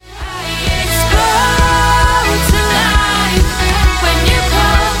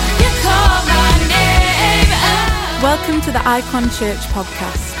to the Icon Church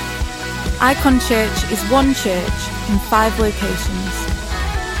podcast. Icon Church is one church in 5 locations.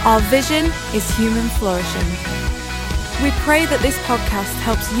 Our vision is human flourishing. We pray that this podcast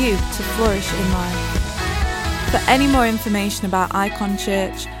helps you to flourish in life. For any more information about Icon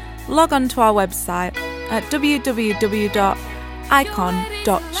Church, log on to our website at www.icon.church.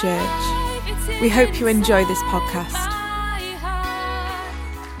 We hope you enjoy this podcast.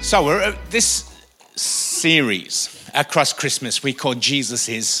 So we're at this series across Christmas we call Jesus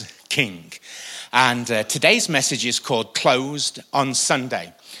is King. And today's message is called Closed on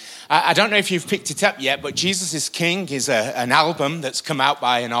Sunday. I don't know if you've picked it up yet, but Jesus is King is an album that's come out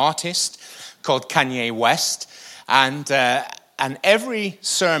by an artist called Kanye West. And every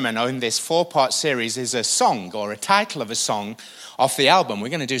sermon in this 4-part series is a song or a title of a song off the album. We're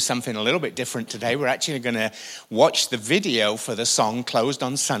going to do something a little bit different today. We're actually going to watch the video for the song Closed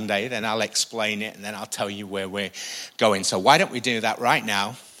on Sunday. Then I'll explain it and then I'll tell you where we're going. So why don't we do that right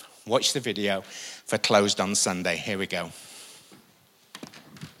now? Watch the video for Closed on Sunday. Here we go.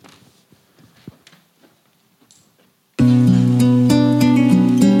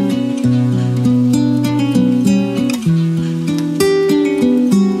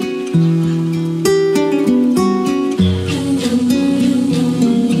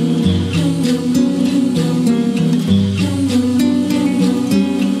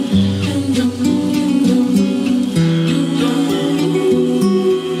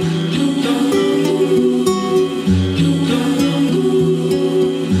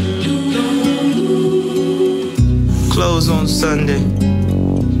 Sunday,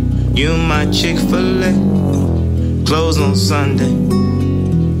 you my Chick-fil-A. Close on Sunday,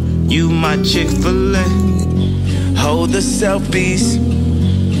 you my Chick-fil-A. Hold the selfies,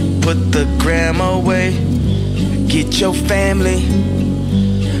 put the gram away. Get your family,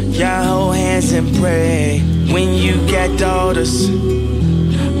 y'all hold hands and pray. When you got daughters,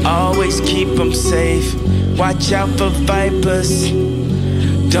 always keep them safe. Watch out for vipers,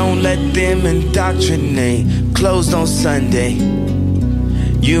 don't let them indoctrinate. Closed on Sunday,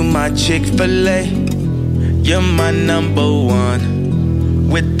 you my Chick-fil-A. You're my number one.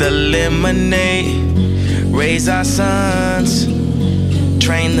 With the lemonade, raise our sons,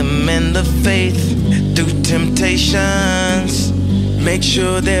 train them in the faith through temptations. Make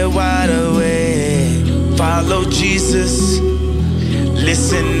sure they're wide awake. Follow Jesus,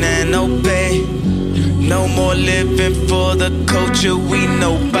 listen and obey. No more living for the culture, we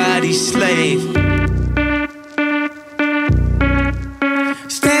nobody's slave.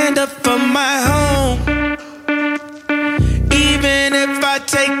 Stand up for my home, even if I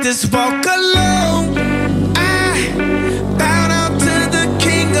take this walk alone. I bow down to the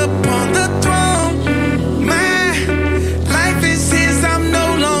King upon the throne. My life is his, I'm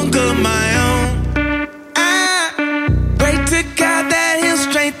no longer my own. I pray to God that he'll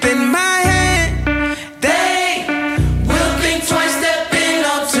strengthen my hand. They will think twice stepping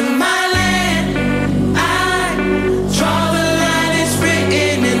onto my land. I draw the line, it's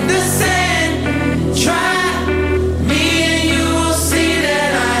written in the sand. Try me and you will see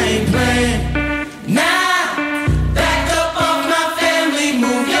that I ain't playing. Now, back up off my family,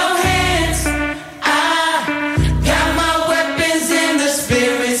 move your hands. I got my weapons in the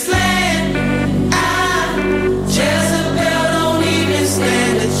spirit's land. Jezebel don't even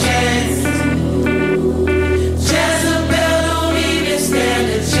stand a chance. Jezebel don't even stand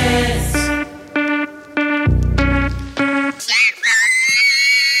a chance.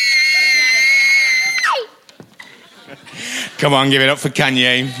 Come on, give it up for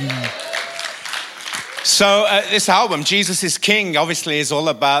Kanye. So this album, Jesus is King, obviously is all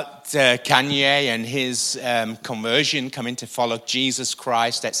about Kanye and his conversion, coming to follow Jesus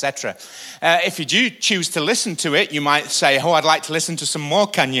Christ, etc. If you do choose to listen to it, you might say, oh, I'd like to listen to some more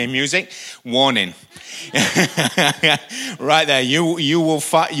Kanye music. Warning. Right there, you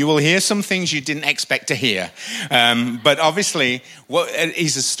will hear some things you didn't expect to hear. But obviously,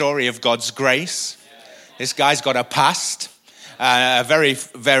 he's a story of God's grace. This guy's got a past. A very,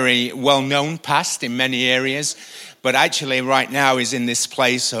 very well-known past in many areas, but actually right now is in this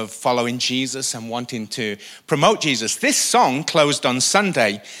place of following Jesus and wanting to promote Jesus. This song, Closed on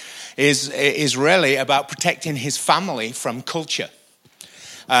Sunday, is really about protecting his family from culture.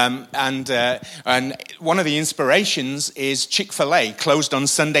 And one of the inspirations is Chick-fil-A. Closed on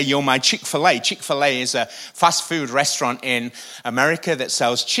Sunday, you're my Chick-fil-A. Chick-fil-A is a fast food restaurant in America that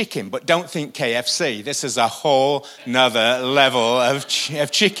sells chicken, but don't think KFC. This is a whole nother level of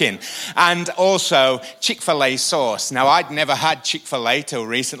chicken. And also Chick-fil-A sauce. Now, I'd never had Chick-fil-A till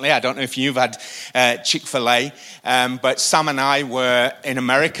recently. I don't know if you've had Chick-fil-A, but Sam and I were in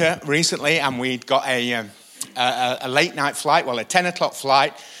America recently, and we'd got a a late night flight, a 10 o'clock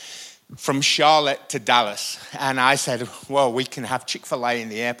flight from Charlotte to Dallas. And I said, well, we can have Chick-fil-A in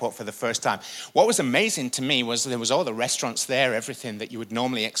the airport for the first time. What was amazing to me was there was all the restaurants there, everything that you would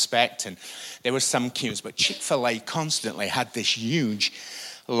normally expect, and there were some queues. But Chick-fil-A constantly had this huge,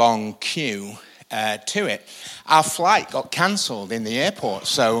 long queue to it. Our flight got cancelled in the airport,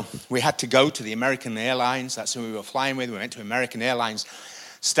 so we had to go to the American Airlines. That's who we were flying with. We went to American Airlines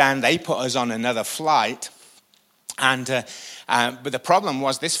stand. They put us on another flight. But the problem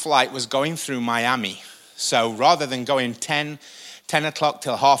was this flight was going through Miami. So rather than going 10 o'clock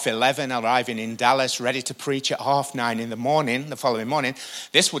till 11:30, arriving in Dallas, ready to preach at 9:30 in the morning, the following morning,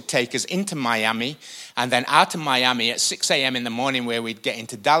 this would take us into Miami and then out of Miami at 6 a.m. in the morning, where we'd get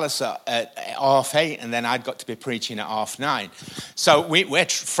into Dallas at 8:30, and then I'd got to be preaching at 9:30. So we're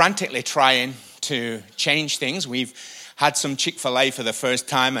frantically trying to change things. We've had some Chick-fil-A for the first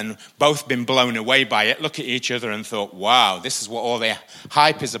time and both been blown away by it. Look at each other and thought, wow, this is what all the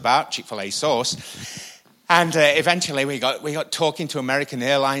hype is about, Chick-fil-A sauce. And eventually we got talking to American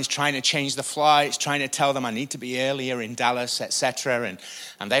Airlines, trying to change the flights, trying to tell them I need to be earlier in Dallas, etc.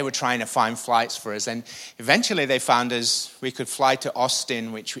 And they were trying to find flights for us. And eventually they found us, we could fly to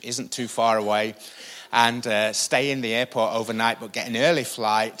Austin, which isn't too far away, and stay in the airport overnight, but get an early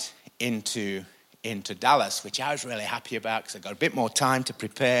flight into Dallas, which I was really happy about because I got a bit more time to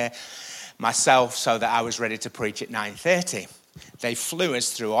prepare myself so that I was ready to preach at 9:30. They flew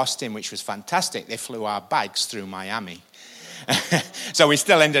us through Austin, which was fantastic. They flew our bags through Miami. So we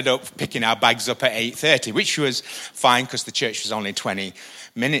still ended up picking our bags up at 8:30, which was fine because the church was only 20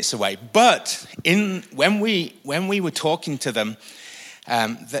 minutes away. But when we were talking to them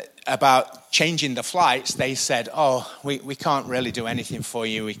about changing the flights, they said, oh, we can't really do anything for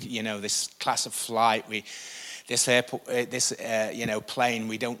you. This class of flight, this airport, plane,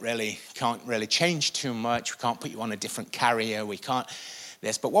 we can't really change too much. We can't put you on a different carrier. We can't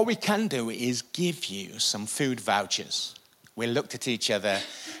this. But what we can do is give you some food vouchers. We looked at each other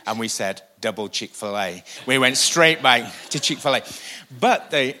and we said, double Chick-fil-A. We went straight back to Chick-fil-A.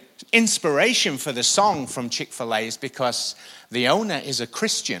 But the inspiration for the song from Chick-fil-A is because the owner is a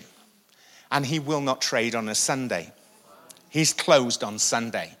Christian and he will not trade on a Sunday. He's closed on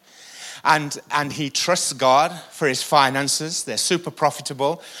Sunday. And he trusts God for his finances. They're super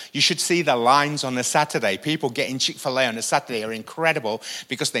profitable. You should see the lines on a Saturday. People getting Chick-fil-A on a Saturday are incredible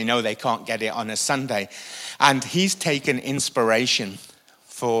because they know they can't get it on a Sunday. And he's taken inspiration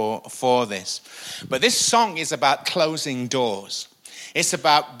for this. But this song is about closing doors. It's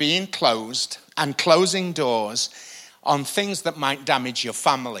about being closed and closing doors on things that might damage your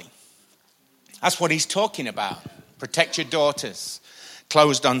family. That's what he's talking about. Protect your daughters.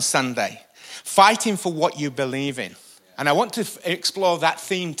 Closed on Sunday. Fighting for what you believe in. And I want to explore that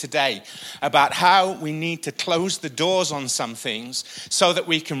theme today about how we need to close the doors on some things so that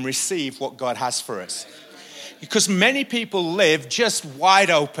we can receive what God has for us. Because many people live just wide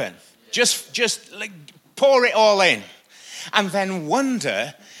open. Just like pour it all in. And then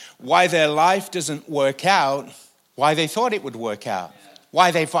wonder why their life doesn't work out, why they thought it would work out.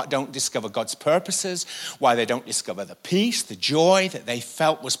 Why they don't discover God's purposes, why they don't discover the peace, the joy that they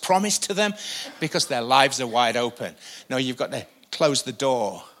felt was promised to them, because their lives are wide open. No, you've got to close the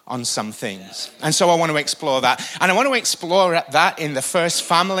door on some things. And so I want to explore that. And I want to explore that in the first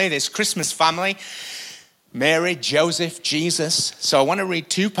family, this Christmas family, Mary, Joseph, Jesus. So I want to read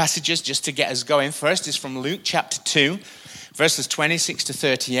two passages just to get us going. First is from Luke chapter 2, verses 26 to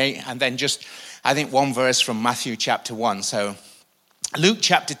 38, and then just, I think, one verse from Matthew chapter 1. So Luke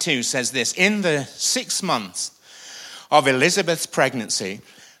chapter 2 says this: in the 6 months of Elizabeth's pregnancy,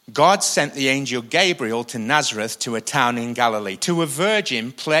 God sent the angel Gabriel to Nazareth, to a town in Galilee, to a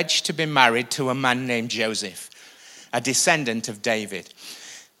virgin pledged to be married to a man named Joseph, a descendant of David.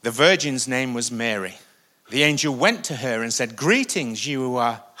 The virgin's name was Mary. The angel went to her and said, "Greetings, you who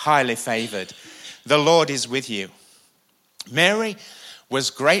are highly favored. The Lord is with you." Mary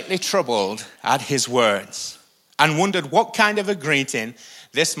was greatly troubled at his words and wondered what kind of a greeting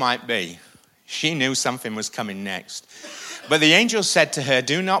this might be. She knew something was coming next. But the angel said to her,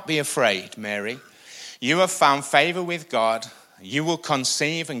 "Do not be afraid, Mary. You have found favor with God. You will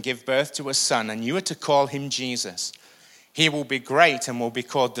conceive and give birth to a son, and you are to call him Jesus. He will be great and will be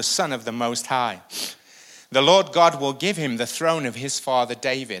called the Son of the Most High. The Lord God will give him the throne of his father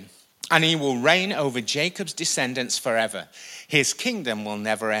David, and he will reign over Jacob's descendants forever. His kingdom will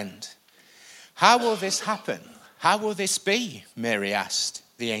never end." "How will this happen? How will this be?" Mary asked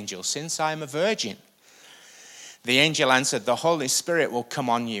the angel, "since I am a virgin?" The angel answered, "The Holy Spirit will come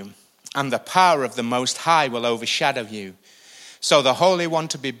on you, and the power of the Most High will overshadow you. So the Holy One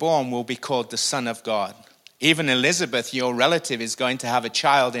to be born will be called the Son of God. Even Elizabeth, your relative, is going to have a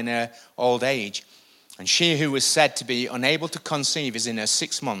child in her old age. And she who was said to be unable to conceive is in her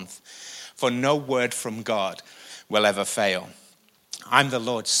 6th month, for no word from God will ever fail. I'm the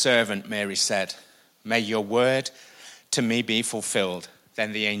Lord's servant, Mary said. May your word to me be fulfilled.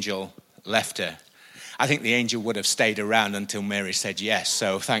 Then the angel left her. I think the angel would have stayed around until Mary said yes.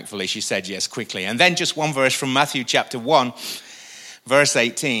 So thankfully she said yes quickly. And then just one verse from Matthew chapter 1, verse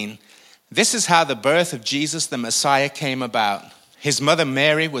 18. This is how the birth of Jesus the Messiah came about. His mother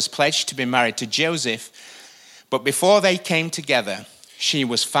Mary was pledged to be married to Joseph, but before they came together, she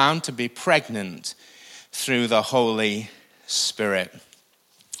was found to be pregnant through the Holy Spirit.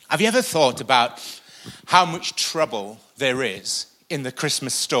 Have you ever thought about how much trouble there is in the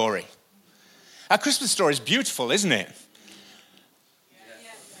Christmas story? Our Christmas story is beautiful, isn't it?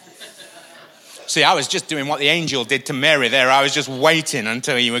 See, I was just doing what the angel did to Mary there. I was just waiting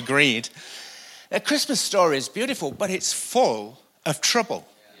until you agreed. The Christmas story is beautiful, but it's full of trouble.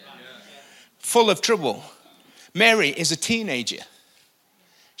 Full of trouble. Mary is a teenager.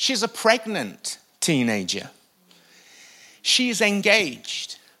 She's a pregnant teenager. She's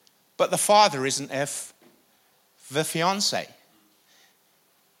engaged, but the father isn't the fiancé.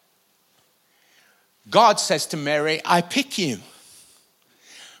 God says to Mary, I pick you.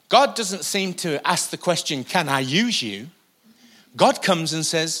 God doesn't seem to ask the question, can I use you? God comes and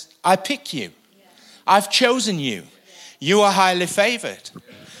says, I pick you. I've chosen you. You are highly favored.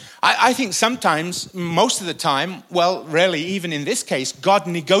 I think sometimes, most of the time, well, really, even in this case, God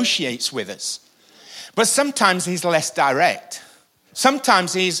negotiates with us. But sometimes he's less direct.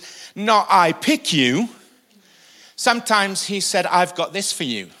 Sometimes he's not, I pick you. Sometimes he said, I've got this for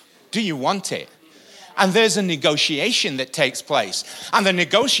you. Do you want it? And there's a negotiation that takes place. And the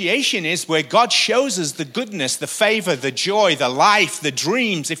negotiation is where God shows us the goodness, the favor, the joy, the life, the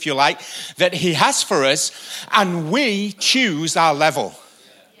dreams, if you like, that he has for us. And we choose our level.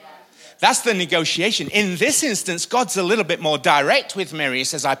 That's the negotiation. In this instance, God's a little bit more direct with Mary. He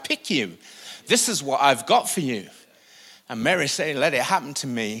says, I pick you. This is what I've got for you. And Mary said, let it happen to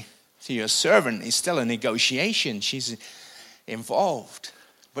me, to your servant. It's still a negotiation. She's involved.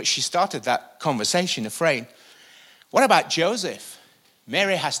 But she started that conversation afraid. What about Joseph?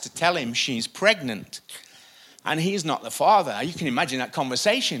 Mary has to tell him she's pregnant. And he's not the father. You can imagine that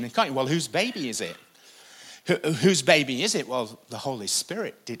conversation. Can't you? Well, whose baby is it? Whose baby is it? Well, the Holy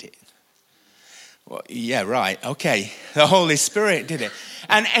Spirit did it. Well, yeah, right. Okay. The Holy Spirit did it.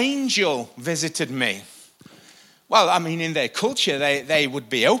 An angel visited me. Well, I mean, in their culture, they would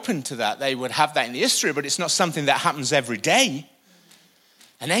be open to that. They would have that in the history, but it's not something that happens every day.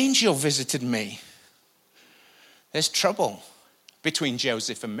 An angel visited me. There's trouble between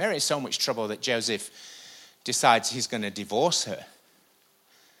Joseph and Mary. So much trouble that Joseph decides he's going to divorce her.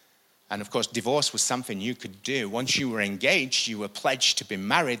 And of course, divorce was something you could do. Once you were engaged, you were pledged to be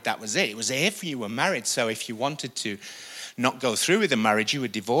married. That was it. It was if you were married. So if you wanted to not go through with the marriage, you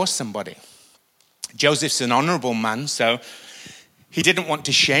would divorce somebody. Joseph's an honorable man, so he didn't want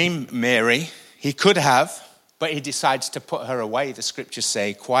to shame Mary. He could have. But he decides to put her away, the scriptures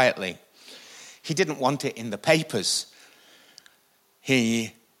say, quietly. He didn't want it in the papers.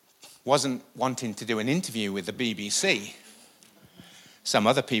 He wasn't wanting to do an interview with the BBC. Some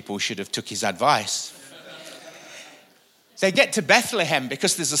other people should have took his advice. They get to Bethlehem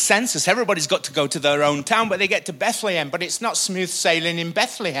because there's a census. Everybody's got to go to their own town, but they get to Bethlehem. But it's not smooth sailing in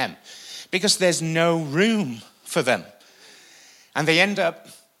Bethlehem because there's no room for them. And they end up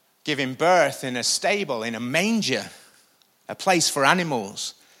giving birth in a stable, in a manger, a place for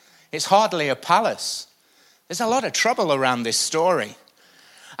animals. It's hardly a palace. There's a lot of trouble around this story.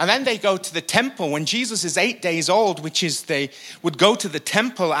 And then they go to the temple when Jesus is 8 days old, which is they would go to the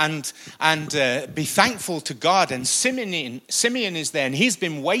temple and be thankful to God. And Simeon is there, and he's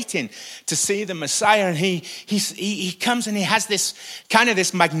been waiting to see the Messiah. And he comes and he has this kind of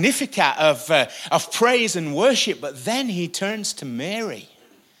this Magnificat of praise and worship. But then he turns to Mary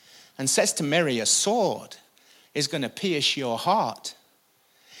and says to Mary, a sword is going to pierce your heart.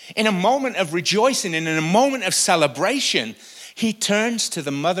 In a moment of rejoicing and in a moment of celebration, he turns to the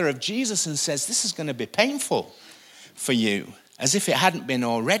mother of Jesus and says, this is going to be painful for you, as if it hadn't been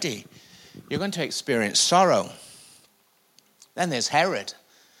already. You're going to experience sorrow. Then there's Herod,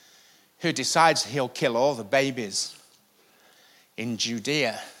 who decides he'll kill all the babies in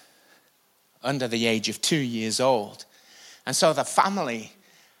Judea under the age of 2 years old. And so the family,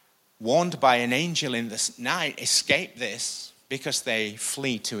 warned by an angel in the night, escape this because they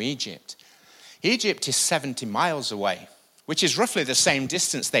flee to Egypt. Egypt is 70 miles away, which is roughly the same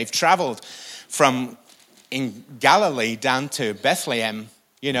distance they've traveled from in Galilee down to Bethlehem,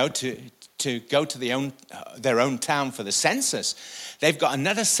 to to go to their own town for the census, they've got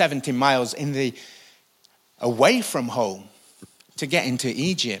another 70 miles away from home to get into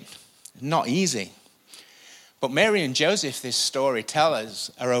Egypt. Not easy. But Mary and Joseph, this story tells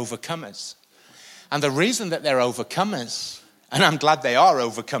us, are overcomers. And the reason that they're overcomers, and I'm glad they are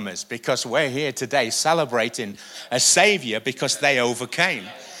overcomers, because we're here today celebrating a Savior because they overcame.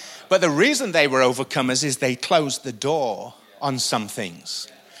 But the reason they were overcomers is they closed the door on some things.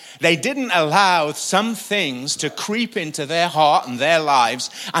 They didn't allow some things to creep into their heart and their lives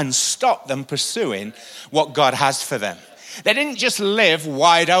and stop them pursuing what God has for them. They didn't just live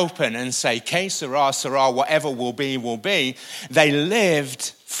wide open and say, "Que sera, sera, whatever will be, will be." They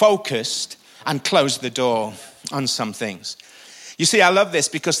lived focused and closed the door on some things. You see, I love this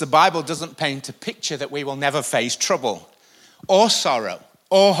because the Bible doesn't paint a picture that we will never face trouble or sorrow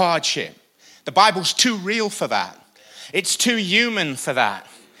or hardship. The Bible's too real for that. It's too human for that.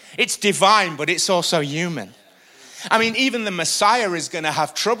 It's divine, but it's also human. I mean, even the Messiah is going to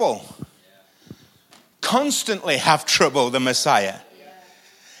have trouble. Constantly have trouble, the Messiah.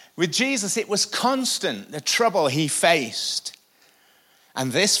 With Jesus, it was constant, the trouble he faced.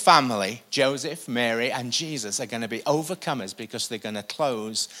 And this family, Joseph, Mary, and Jesus, are going to be overcomers because they're going to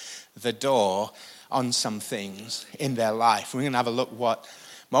close the door on some things in their life. We're going to have a look what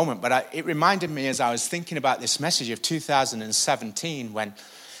moment. But it reminded me as I was thinking about this message of 2017 when,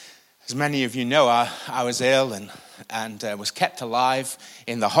 as many of you know, I was ill and was kept alive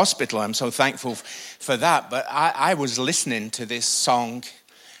in the hospital. I'm so thankful for that. But I was listening to this song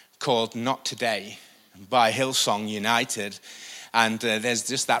called Not Today by Hillsong United. And there's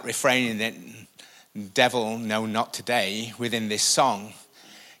just that refrain in it, "Devil, no, not today," within this song.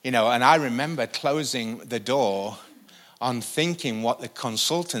 You know, and I remember closing the door on thinking what the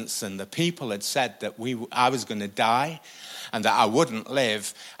consultants and the people had said, that I was going to die and that I wouldn't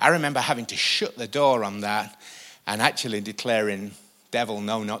live. I remember having to shut the door on that and actually declaring, "Devil,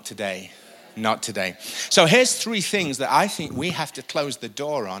 no, not today. Not today." So here's 3 things that I think we have to close the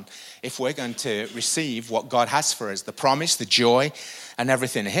door on if we're going to receive what God has for us, the promise, the joy, and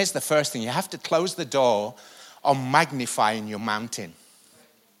everything. Here's the first thing. You have to close the door on magnifying your mountain.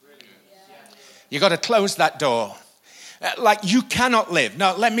 You got to close that door. Like you cannot live.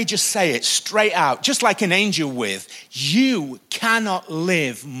 No, let me just say it straight out, just like an angel with. You cannot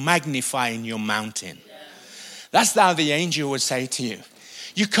live magnifying your mountain. That's how the angel would say to you.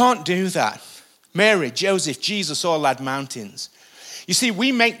 You can't do that. Mary, Joseph, Jesus all had mountains. You see,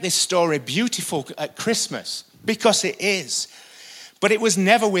 we make this story beautiful at Christmas because it is. But it was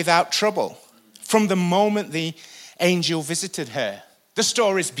never without trouble. From the moment the angel visited her, the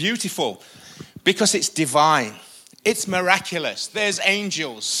story is beautiful because it's divine. It's miraculous. There's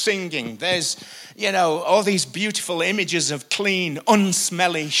angels singing. There's, all these beautiful images of clean,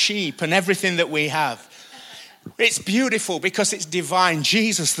 unsmelly sheep and everything that we have. It's beautiful because it's divine.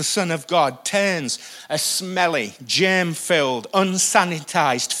 Jesus, the Son of God, turns a smelly, germ-filled,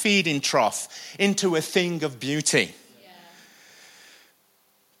 unsanitized feeding trough into a thing of beauty.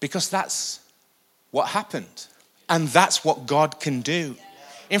 Because that's what happened. And that's what God can do.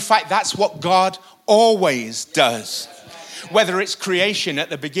 In fact, that's what God always does. Whether it's creation at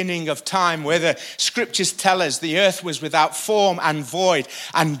the beginning of time, where the scriptures tell us the earth was without form and void,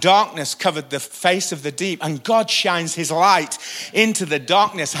 and darkness covered the face of the deep, and God shines his light into the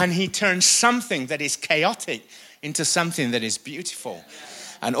darkness, and he turns something that is chaotic into something that is beautiful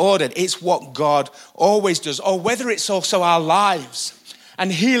and ordered. It's what God always does. Or whether it's also our lives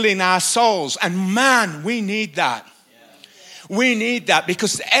and healing our souls. And man, we need that. We need that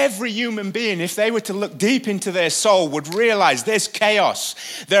because every human being, if they were to look deep into their soul, would realize there's chaos,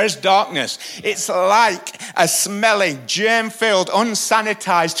 there's darkness. It's like a smelly, germ-filled,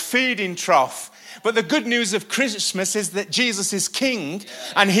 unsanitized feeding trough. But the good news of Christmas is that Jesus is King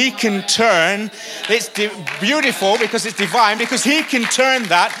and he can turn, it's beautiful because it's divine, because he can turn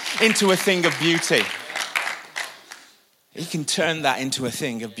that into a thing of beauty. He can turn that into a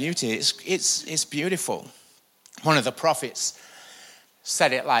thing of beauty. It's beautiful. One of the prophets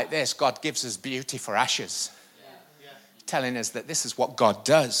said it like this: God gives us beauty for ashes. Telling us that this is what God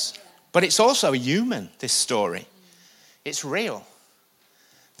does. But it's also human, this story. It's real.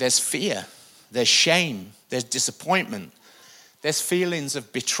 There's fear. There's shame. There's disappointment. There's feelings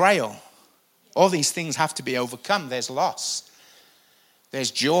of betrayal. All these things have to be overcome. There's loss. There's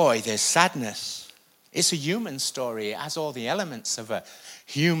joy. There's sadness. It's a human story. It has all the elements of a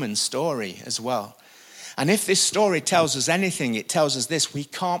human story as well. And if this story tells us anything, it tells us this: we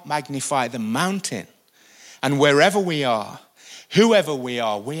can't magnify the mountain. And wherever we are, whoever we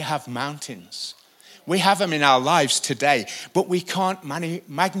are, we have mountains. We have them in our lives today, but we can't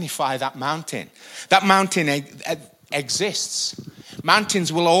magnify that mountain. That mountain exists.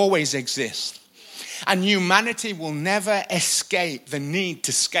 Mountains will always exist. And humanity will never escape the need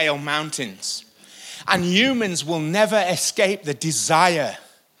to scale mountains. And humans will never escape the desire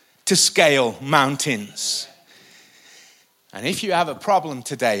to scale mountains. And if you have a problem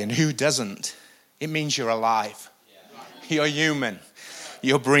today, and who doesn't, it means you're alive. You're human.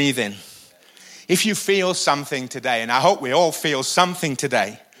 You're breathing. If you feel something today, and I hope we all feel something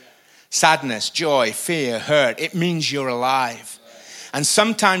today, sadness, joy, fear, hurt, it means you're alive. And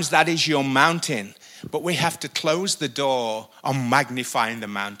sometimes that is your mountain, but we have to close the door on magnifying the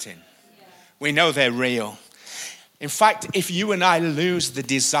mountain. We know they're real. In fact, if you and I lose the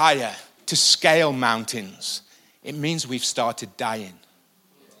desire to scale mountains, it means we've started dying.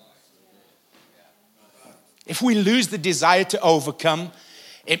 If we lose the desire to overcome,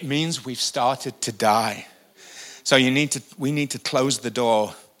 it means we've started to die. So we need to close the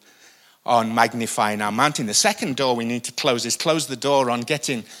door on magnifying our mountain. The second door we need to close is close the door on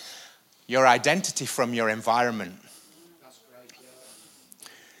getting your identity from your environment.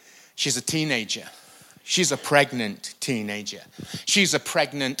 She's a teenager. She's a pregnant teenager. She's a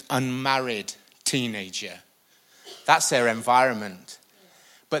pregnant, unmarried teenager. That's their environment.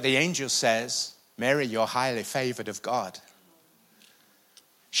 But the angel says, Mary, you're highly favored of God.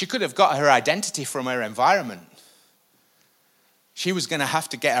 She could have got her identity from her environment. She was going to have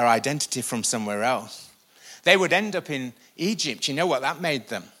to get her identity from somewhere else. They would end up in Egypt. You know what that made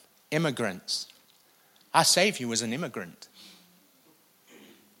them? Immigrants. Our Savior was an immigrant.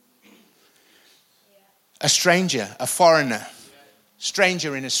 A stranger, a foreigner,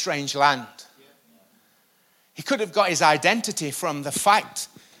 stranger in a strange land. He could have got his identity from the fact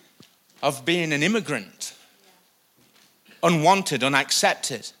of being an immigrant, unwanted,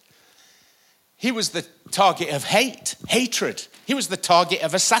 unaccepted. He was the target of hatred. He was the target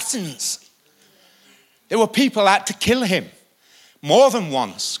of assassins. There were people out to kill him more than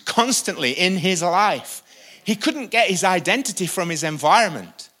once, constantly in his life. He couldn't get his identity from his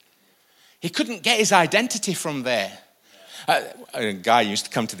environment. He couldn't get his identity from there. A guy used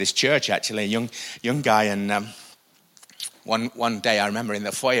to come to this church, actually, a young guy, and one day I remember in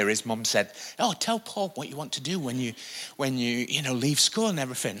the foyer, his mum said, "Oh, tell Paul what you want to do when you leave school and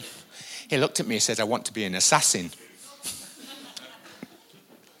everything." He looked at me and said, "I want to be an assassin."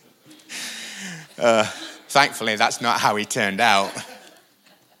 Thankfully, that's not how he turned out.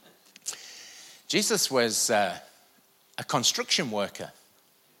 Jesus was a construction worker.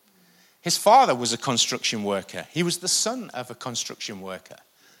 His father was a construction worker. He was the son of a construction worker.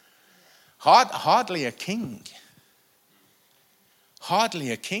 Hardly a king.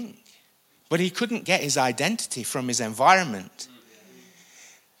 Hardly a king. But he couldn't get his identity from his environment.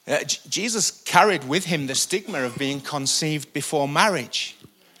 Jesus carried with him the stigma of being conceived before marriage.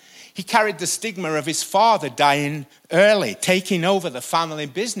 He carried the stigma of his father dying early, taking over the family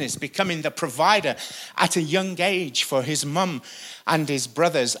business, becoming the provider at a young age for his mum and his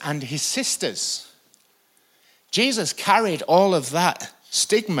brothers and his sisters. Jesus carried all of that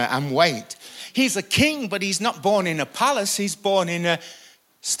stigma and weight. He's a king, but he's not born in a palace. He's born in a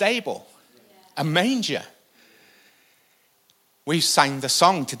stable, a manger. We sang the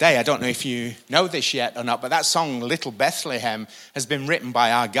song today. I don't know if you know this yet or not, but that song, Little Bethlehem, has been written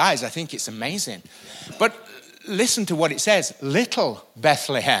by our guys. I think it's amazing. But listen to what it says, Little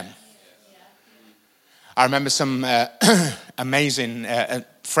Bethlehem. I remember some amazing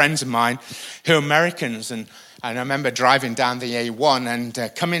friends of mine who are Americans, and I remember driving down the A1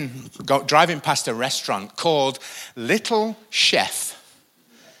 and driving past a restaurant called Little Chef.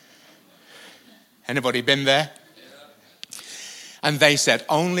 Anybody been there? And they said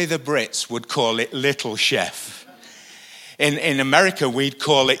only the Brits would call it Little Chef. In America, we'd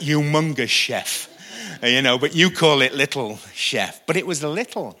call it Humongous Chef, but you call it Little Chef. But it was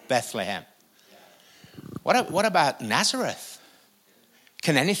Little Bethlehem. What about Nazareth?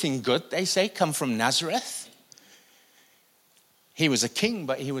 Can anything good, they say, come from Nazareth? He was a king,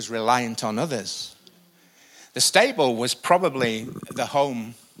 but he was reliant on others. The stable was probably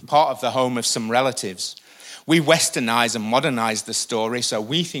part of the home of some relatives. We westernize and modernize the story, so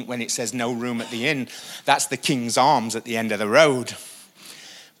we think when it says no room at the inn, that's the King's Arms at the end of the road.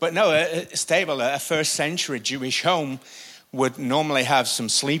 But no, a stable, a first century Jewish home would normally have some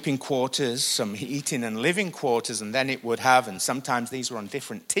sleeping quarters, some eating and living quarters, and then it would have, and sometimes these were on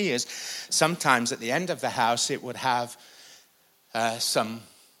different tiers, sometimes at the end of the house it would have some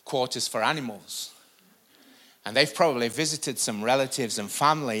quarters for animals. And they've probably visited some relatives and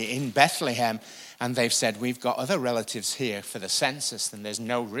family in Bethlehem, and they've said, we've got other relatives here for the census, and there's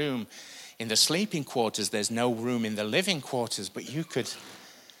no room In the sleeping quarters, there's no room in the living quarters, but you could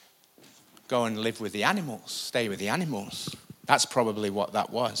go and live with the animals, stay with the animals. That's probably what that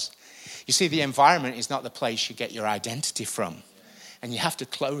was. You see, the environment is not the place you get your identity from. And you have to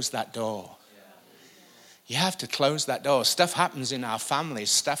close that door. You have to close that door. Stuff happens in our families.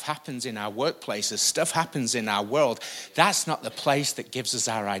 Stuff happens in our workplaces. Stuff happens in our world. That's not the place that gives us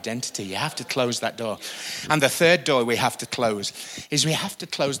our identity. You have to close that door. And the third door we have to close is we have to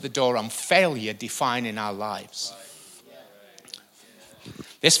close the door on failure defining our lives.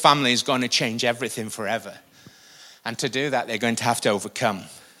 This family is going to change everything forever. And to do that, they're going to have to overcome.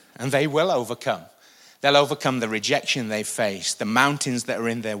 And they will overcome. They'll overcome the rejection they face, the mountains that are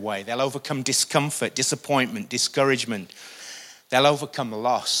in their way. They'll overcome discomfort, disappointment, discouragement. They'll overcome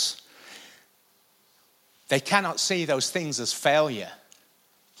loss. They cannot see those things as failure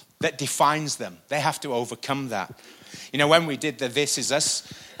that defines them. They have to overcome that. You know, when we did the This Is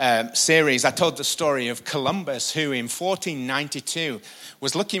Us series, I told the story of Columbus, who in 1492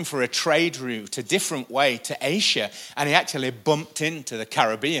 was looking for a trade route, a different way to Asia, and he actually bumped into the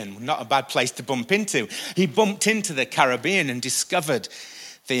Caribbean. Not a bad place to bump into. He bumped into the Caribbean and discovered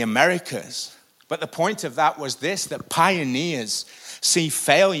the Americas. But the point of that was this, that pioneers see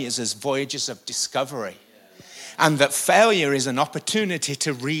failures as voyages of discovery, and that failure is an opportunity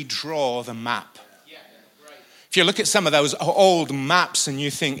to redraw the map. If you look at some of those old maps and you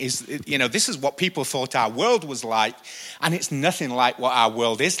think, this is what people thought our world was like, and it's nothing like what our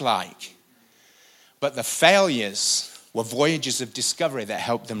world is like. But the failures were voyages of discovery that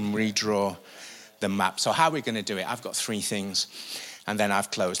helped them redraw the map. So how are we going to do it? I've got 3 things, and then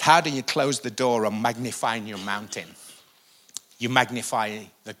I've closed. How do you close the door on magnifying your mountain? You magnify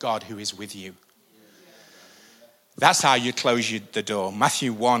the God who is with you. That's how you close the door.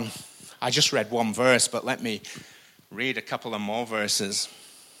 Matthew 1. I just read 1 verse, but let me read a couple of more verses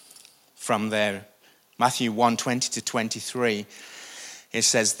from there. Matthew 1, 20 to 23. It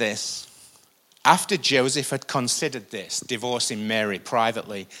says this. After Joseph had considered this, divorcing Mary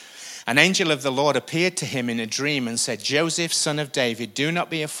privately, an angel of the Lord appeared to him in a dream and said, Joseph, son of David, do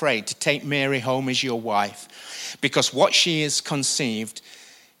not be afraid to take Mary home as your wife, because what she has conceived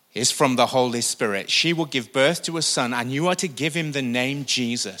is from the Holy Spirit. She will give birth to a son, and you are to give him the name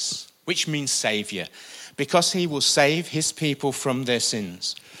Jesus, which means Savior, because he will save his people from their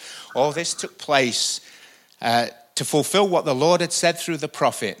sins. All this took place to fulfill what the Lord had said through the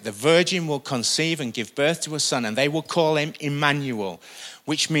prophet. The virgin will conceive and give birth to a son, and they will call him Emmanuel,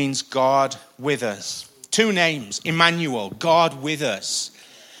 which means God with us. 2 names, Emmanuel, God with us.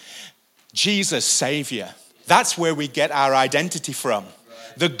 Jesus, Savior. That's where we get our identity from.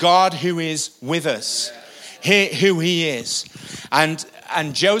 The God who is with us. Who he is.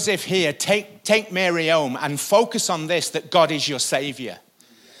 And Joseph here, take Mary home and focus on this, that God is your Savior.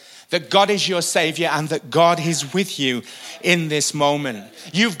 That God is your Savior and that God is with you in this moment.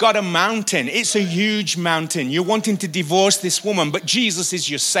 You've got a mountain. It's a huge mountain. You're wanting to divorce this woman, but Jesus is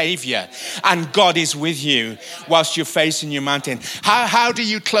your Savior and God is with you whilst you're facing your mountain. How do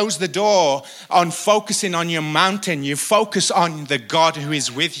you close the door on focusing on your mountain? You focus on the God who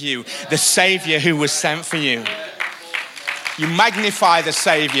is with you, the Savior who was sent for you. You magnify the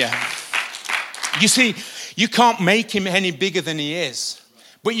Savior. You see, you can't make him any bigger than he is.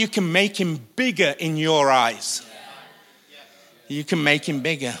 But you can make him bigger in your eyes. You can make him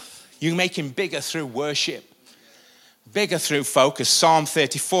bigger. You can make him bigger through worship. Bigger through focus. Psalm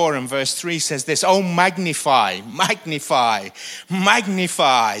 34 and verse 3 says this. Oh, magnify, magnify,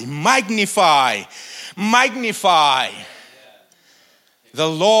 magnify, magnify, magnify the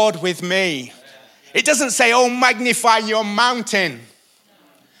Lord with me. It doesn't say, oh, magnify your mountain.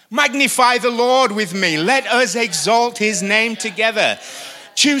 Magnify the Lord with me. Let us exalt his name together.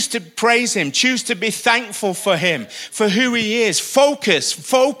 Choose to praise him. Choose to be thankful for him, for who he is. Focus,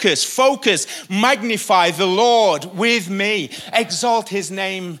 focus, focus. Magnify the Lord with me. Exalt his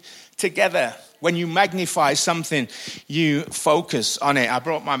name together. When you magnify something, you focus on it. I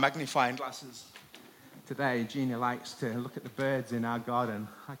brought my magnifying glasses today. Gina likes to look at the birds in our garden.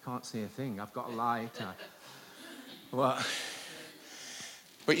 I can't see a thing. I've got a light.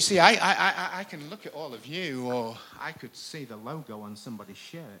 But you see, I can look at all of you, or I could see the logo on somebody's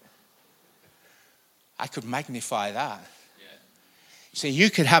shirt. I could magnify that. See,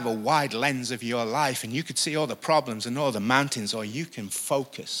 you could have a wide lens of your life and you could see all the problems and all the mountains, or you can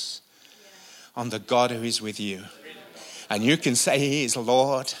focus on the God who is with you. And you can say he is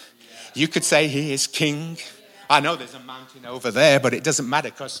Lord. You could say he is King. I know there's a mountain over there, but it doesn't matter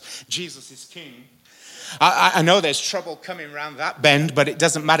because Jesus is King. I know there's trouble coming around that bend, but it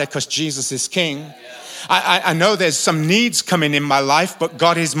doesn't matter because Jesus is King. I know there's some needs coming in my life, but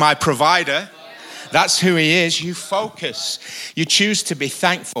God is my provider. That's who he is. You focus. You choose to be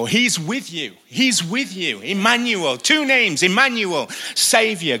thankful. He's with you. He's with you. Emmanuel. 2 names. Emmanuel.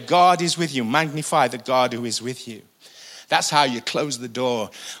 Savior. God is with you. Magnify the God who is with you. That's how you close the door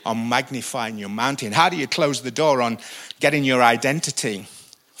on magnifying your mountain. How do you close the door on getting your identity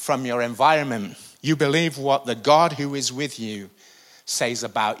from your environment? You believe what the God who is with you says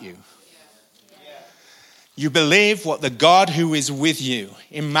about you. You believe what the God who is with you,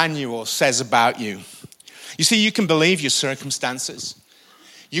 Emmanuel, says about you. You see, you can believe your circumstances.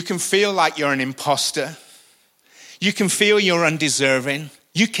 You can feel like you're an imposter. You can feel you're undeserving.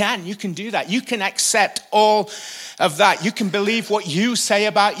 You can do that. You can accept all of that. You can believe what you say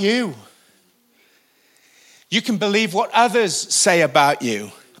about you. You can believe what others say about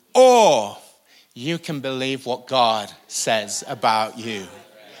you. Or you can believe what God says about you.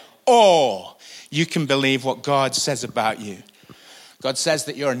 Or you can believe what God says about you. God says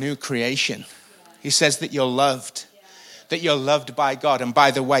that you're a new creation. He says that you're loved by God. And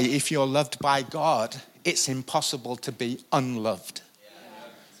by the way, if you're loved by God, it's impossible to be unloved.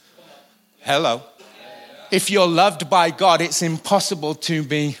 Hello. If you're loved by God, it's impossible to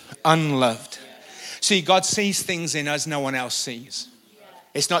be unloved. See, God sees things in us no one else sees.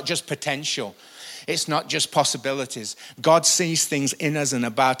 It's not just potential. It's not just possibilities. God sees things in us and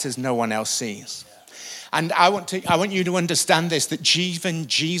about us no one else sees. And I want you to understand this, that even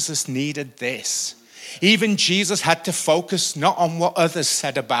Jesus needed this. Even Jesus had to focus not on what others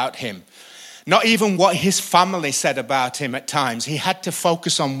said about him, not even what his family said about him at times. He had to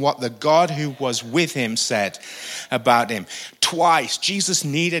focus on what the God who was with him said about him. Twice, Jesus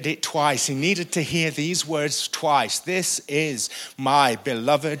needed it twice. He needed to hear these words twice. This is my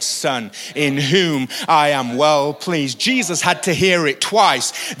beloved Son, in whom I am well pleased. Jesus had to hear it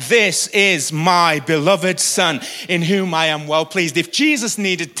twice. This is my beloved Son, in whom I am well pleased. If Jesus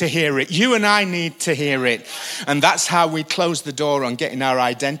needed to hear it, you and I need to hear it. And that's how we close the door on getting our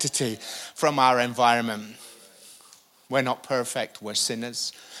identity from our environment. We're not perfect. We're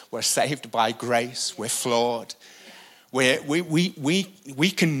sinners. We're saved by grace. We're flawed. We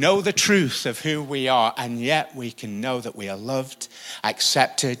can know the truth of who we are, and yet we can know that we are loved,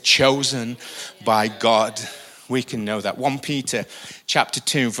 accepted, chosen by God. We can know that. 1 Peter chapter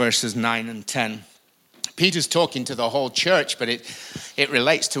 2, verses 9 and 10. Peter's talking to the whole church, but it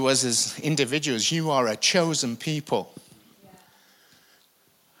relates to us as individuals. You are a chosen people.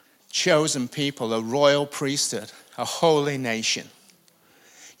 Chosen people, a royal priesthood, a holy nation.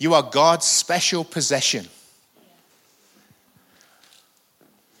 You are God's special possession.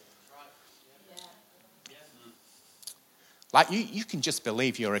 Like you can just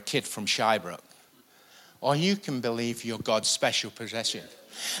believe you're a kid from Shirebrook, or you can believe you're God's special possession.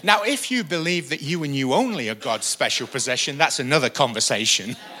 Now, if you believe that you and you only are God's special possession, that's another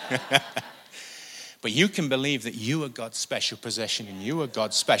conversation. But you can believe that you are God's special possession, and you are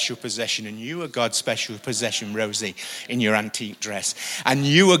God's special possession, and you are God's special possession, Rosie, in your antique dress. And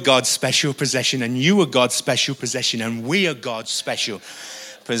you are God's special possession, and you are God's special possession, and we are God's special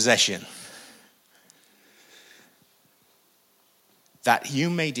possession. That you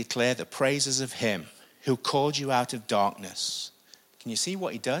may declare the praises of him who called you out of darkness. Can you see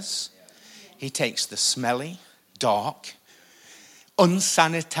what he does? He takes the smelly, dark,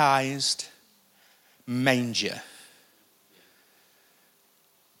 unsanitized manger.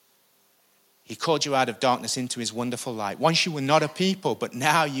 He called you out of darkness into his wonderful light. Once you were not a people, but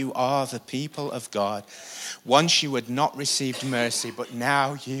now you are the people of God. Once you had not received mercy, but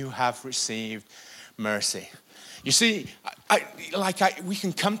now you have received mercy. You see, we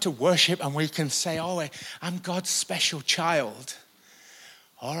can come to worship and we can say, oh, I'm God's special child.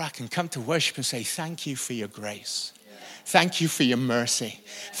 Or I can come to worship and say, thank you for your grace. Thank you for your mercy.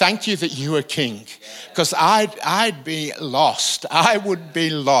 Thank you that you are king. Because I'd be lost. I would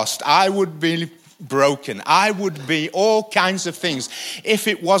be lost. I would be broken. I would be all kinds of things if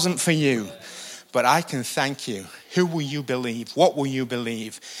it wasn't for you. But I can thank you. Who will you believe? What will you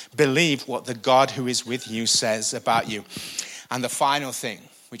believe? Believe what the God who is with you says about you. And the final thing,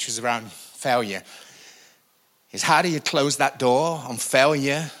 which was around failure, is how do you close that door on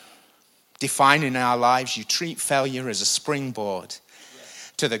failure? Defining our lives, you treat failure as a springboard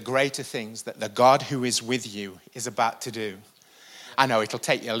to the greater things that the God who is with you is about to do. I know it'll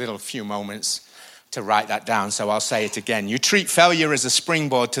take you a few moments, to write that down, so I'll say it again. You treat failure as a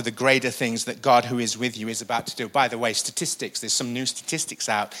springboard to the greater things that God who is with you is about to do. By the way, statistics, there's some new statistics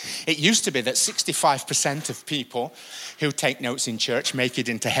out. It used to be that 65% of people who take notes in church make it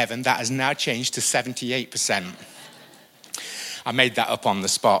into heaven. That has now changed to 78%. I made that up on the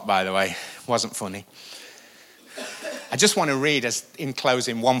spot, by the way. It wasn't funny. I just want to read, as in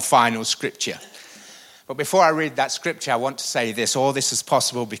closing, one final scripture. But before I read that scripture, I want to say this. All this is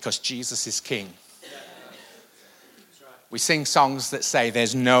possible because Jesus is King. We sing songs that say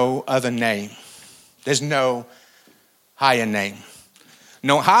there's no other name. There's no higher name.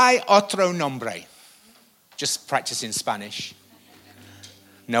 No hay otro nombre. Just practicing Spanish.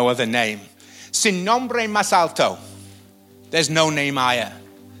 No other name. Sin nombre más alto. There's no name higher.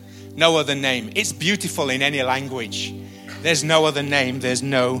 No other name. It's beautiful in any language. There's no other name. There's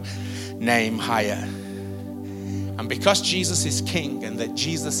no name higher. And because Jesus is King and that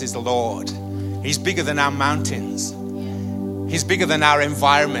Jesus is Lord, He's bigger than our mountains. He's bigger than our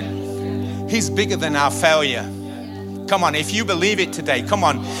environment. He's bigger than our failure. Come on, if you believe it today, come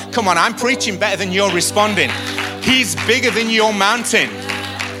on. I'm preaching better than you're responding. He's bigger than your mountain.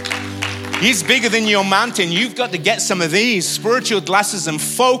 He's bigger than your mountain. You've got to get some of these spiritual glasses and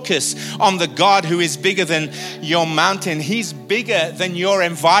focus on the God who is bigger than your mountain. He's bigger than your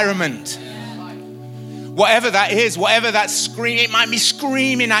environment. Whatever that is, whatever that it might be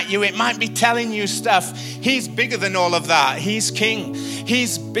screaming at you. It might be telling you stuff. He's bigger than all of that. He's King.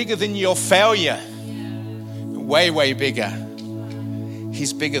 He's bigger than your failure. Way, way bigger.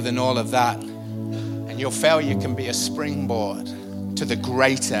 He's bigger than all of that. And your failure can be a springboard to the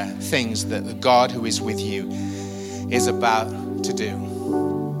greater things that the God who is with you is about to do.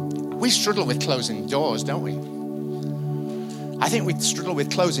 We struggle with closing doors, don't we? I think we struggle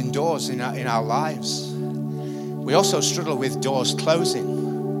with closing doors in our lives. We also struggle with doors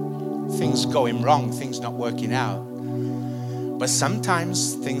closing, things going wrong, things not working out. But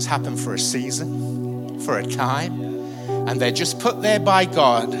sometimes things happen for a season, for a time, and they're just put there by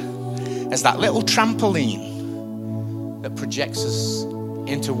God as that little trampoline that projects us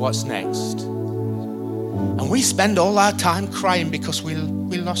into what's next. And we spend all our time crying because we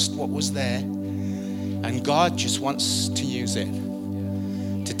lost what was there. And God just wants to use it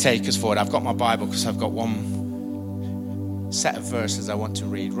to take us forward. I've got my Bible because I've got one set of verses I want to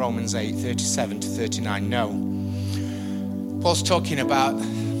read. Romans 8, 37 to 39. No. Paul's talking about,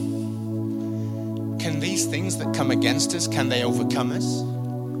 can these things that come against us, can they overcome us?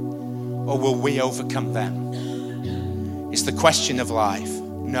 Or will we overcome them? It's the question of life.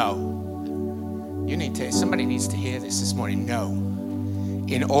 No. Somebody needs to hear this morning. No.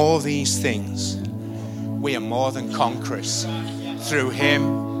 In all these things, we are more than conquerors through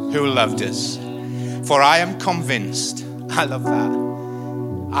Him who loved us. For I am convinced, I love that.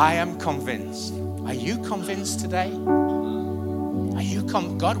 I am convinced. Are you convinced today?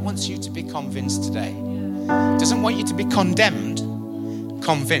 God wants you to be convinced today. Doesn't want you to be condemned.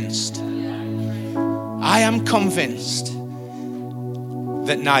 Convinced. I am convinced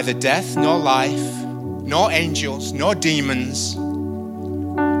that neither death nor life, nor angels, nor demons,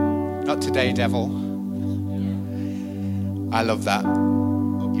 not today, devil. I love that.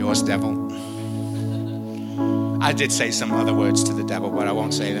 Yours, devil. I did say some other words to the devil, but I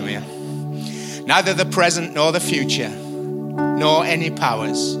won't say them here. Neither the present nor the future, nor any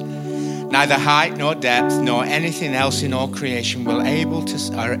powers, neither height nor depth, nor anything else in all creation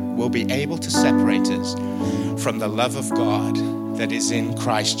will be able to separate us from the love of God that is in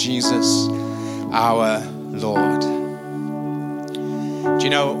Christ Jesus, our Lord. Do you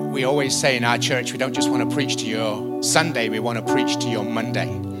know, we always say in our church, we don't just want to preach to your Sunday, we want to preach to your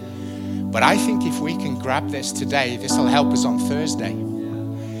Monday. But I think if we can grab this today, this will help us on Thursday.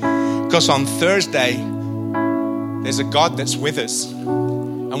 Because on Thursday, there's a God that's with us,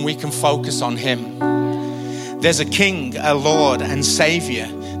 and we can focus on Him. There's a King, a Lord, and Savior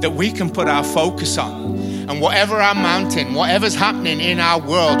that we can put our focus on. And whatever our mountain, whatever's happening in our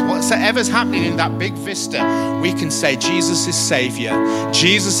world, whatever's happening in that big vista, we can say, Jesus is Savior,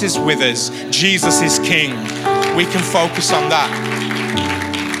 Jesus is with us, Jesus is King. We can focus on that.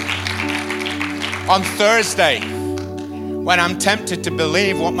 On Thursday, when I'm tempted to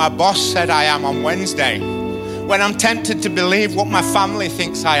believe what my boss said I am on Wednesday, when I'm tempted to believe what my family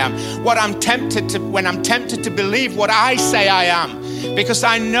thinks I am, when I'm tempted to believe what I say I am, because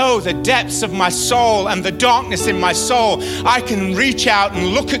I know the depths of my soul and the darkness in my soul, I can reach out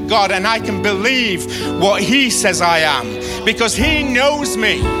and look at God and I can believe what He says I am, because He knows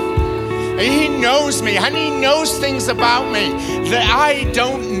me. He knows me, and He knows things about me that I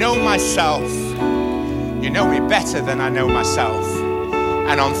don't know myself. You know me better than I know myself.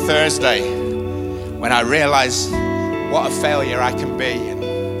 And on Thursday, when I realize what a failure I can be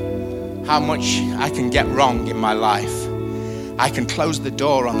and how much I can get wrong in my life, I can close the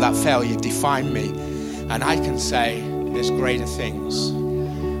door on that failure define me, and I can say, there's greater things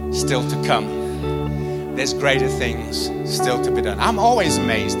still to come. There's greater things still to be done. I'm always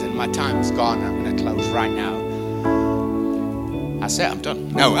amazed, and my time's gone. I'm going to close right now. That's it, I'm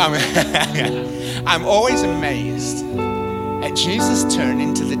done. No, I'm always amazed at Jesus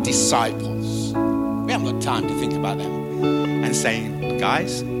turning to the disciples. We haven't got time to think about them. And saying,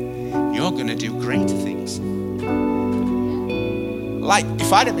 guys, you're going to do greater things. Like,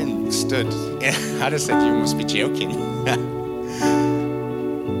 if I'd have been stood, I'd have said, you must be joking.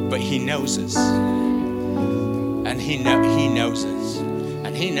 But he knows us. And he knows us.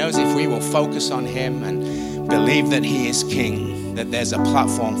 And he knows if we will focus on him and believe that he is king, that there's a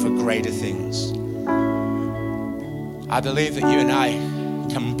platform for greater things. I believe that you and I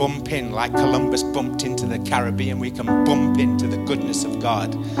can bump in like Columbus bumped into the Caribbean. We can bump into the goodness of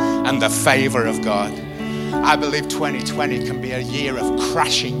God and the favor of God. I believe 2020 can be a year of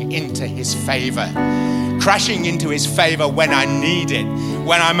crashing into his favor. Crashing into his favor when I need it,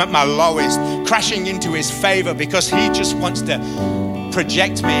 when I'm at my lowest. Crashing into his favor because he just wants to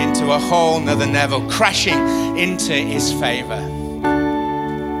project me into a whole nother level. Crashing into his favor.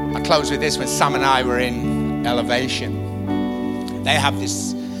 I close with this. When Sam and I were in Elevation, they have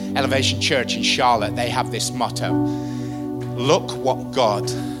this Elevation Church in Charlotte. They have this motto: look what God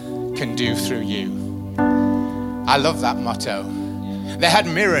can do through you. I love that motto. They had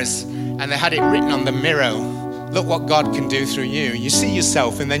mirrors and they had it written on the mirror, look what God can do through you. You see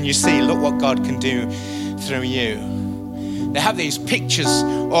yourself and then you see, look what God can do through you. They have these pictures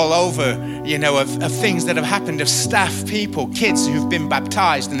all over, of things that have happened, of staff, people, kids who've been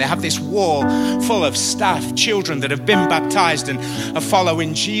baptized, and they have this wall full of staff, children that have been baptized and are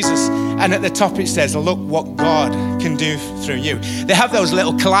following Jesus. And at the top it says, look what God can do through you. They have those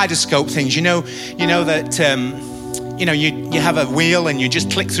little kaleidoscope things, you know that you have a wheel and you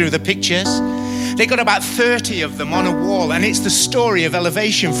just click through the pictures. They got about 30 of them on a wall, and it's the story of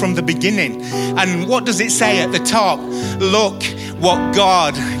Elevation from the beginning. And what does it say at the top? Look what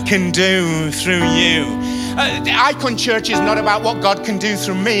God can do through you. Icon Church is not about what God can do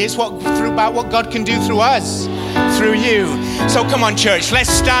through me. It's about what God can do through us, through you. So come on, church, let's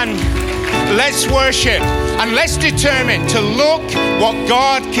stand, let's worship, and let's determine to look what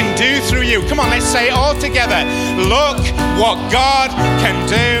God can do through you. Come on, let's say it all together. Look what God can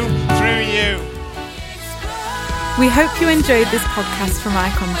do through you. We hope you enjoyed this podcast from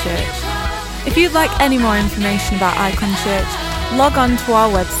Icon Church. If you'd like any more information about Icon Church, log on to our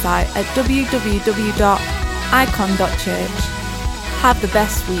website at www.icon.church. Have the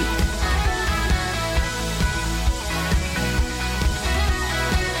best week.